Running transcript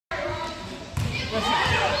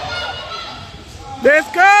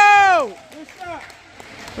Let's go!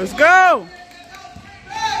 Let's go!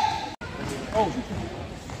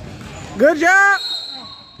 Good job!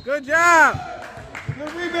 Good job!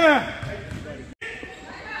 Good rebound!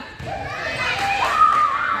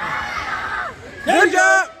 Good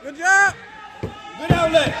job! Good job! Good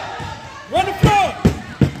outlet! Run the floor!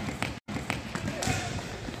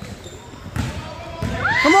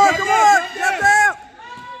 Come on, come on! Step down!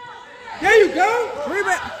 There you go!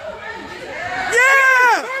 Rebound!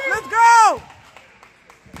 Yeah! Let's go!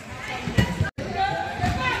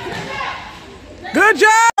 Good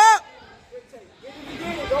job!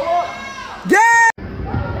 Yeah!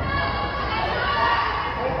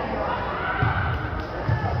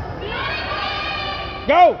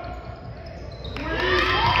 Go!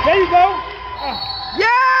 There you go!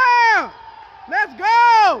 Yeah! Let's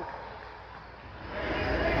go!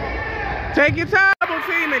 Take your time. Double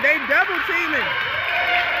teaming. They double teaming.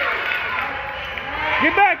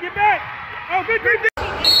 Get back, get back! Oh, good, good, good!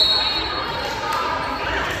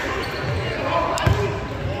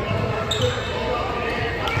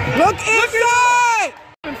 Look inside!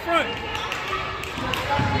 In front.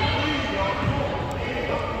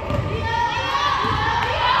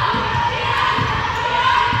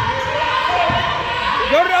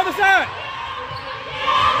 Go to the other side.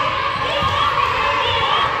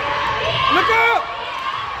 Look out!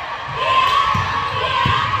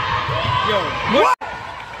 Yo, what?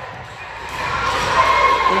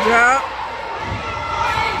 Good job.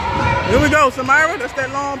 Here we go, Samira. That's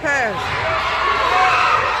that long pass.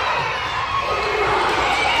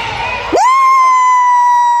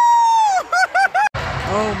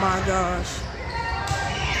 Oh my gosh.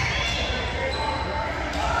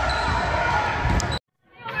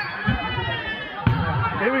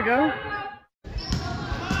 Here we go.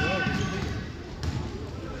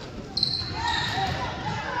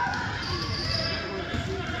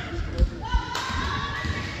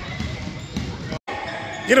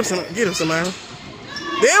 Get him, Samira.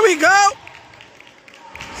 There we go.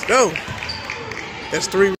 Let's go. That's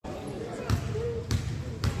 3.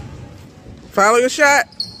 Follow your shot.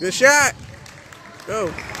 Good shot.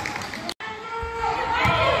 Go.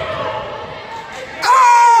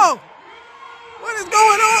 Oh! What is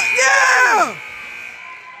going on? Yeah!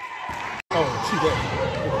 Oh, she got.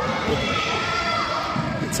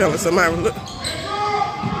 You're telling somebody, look.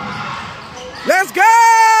 Let's go!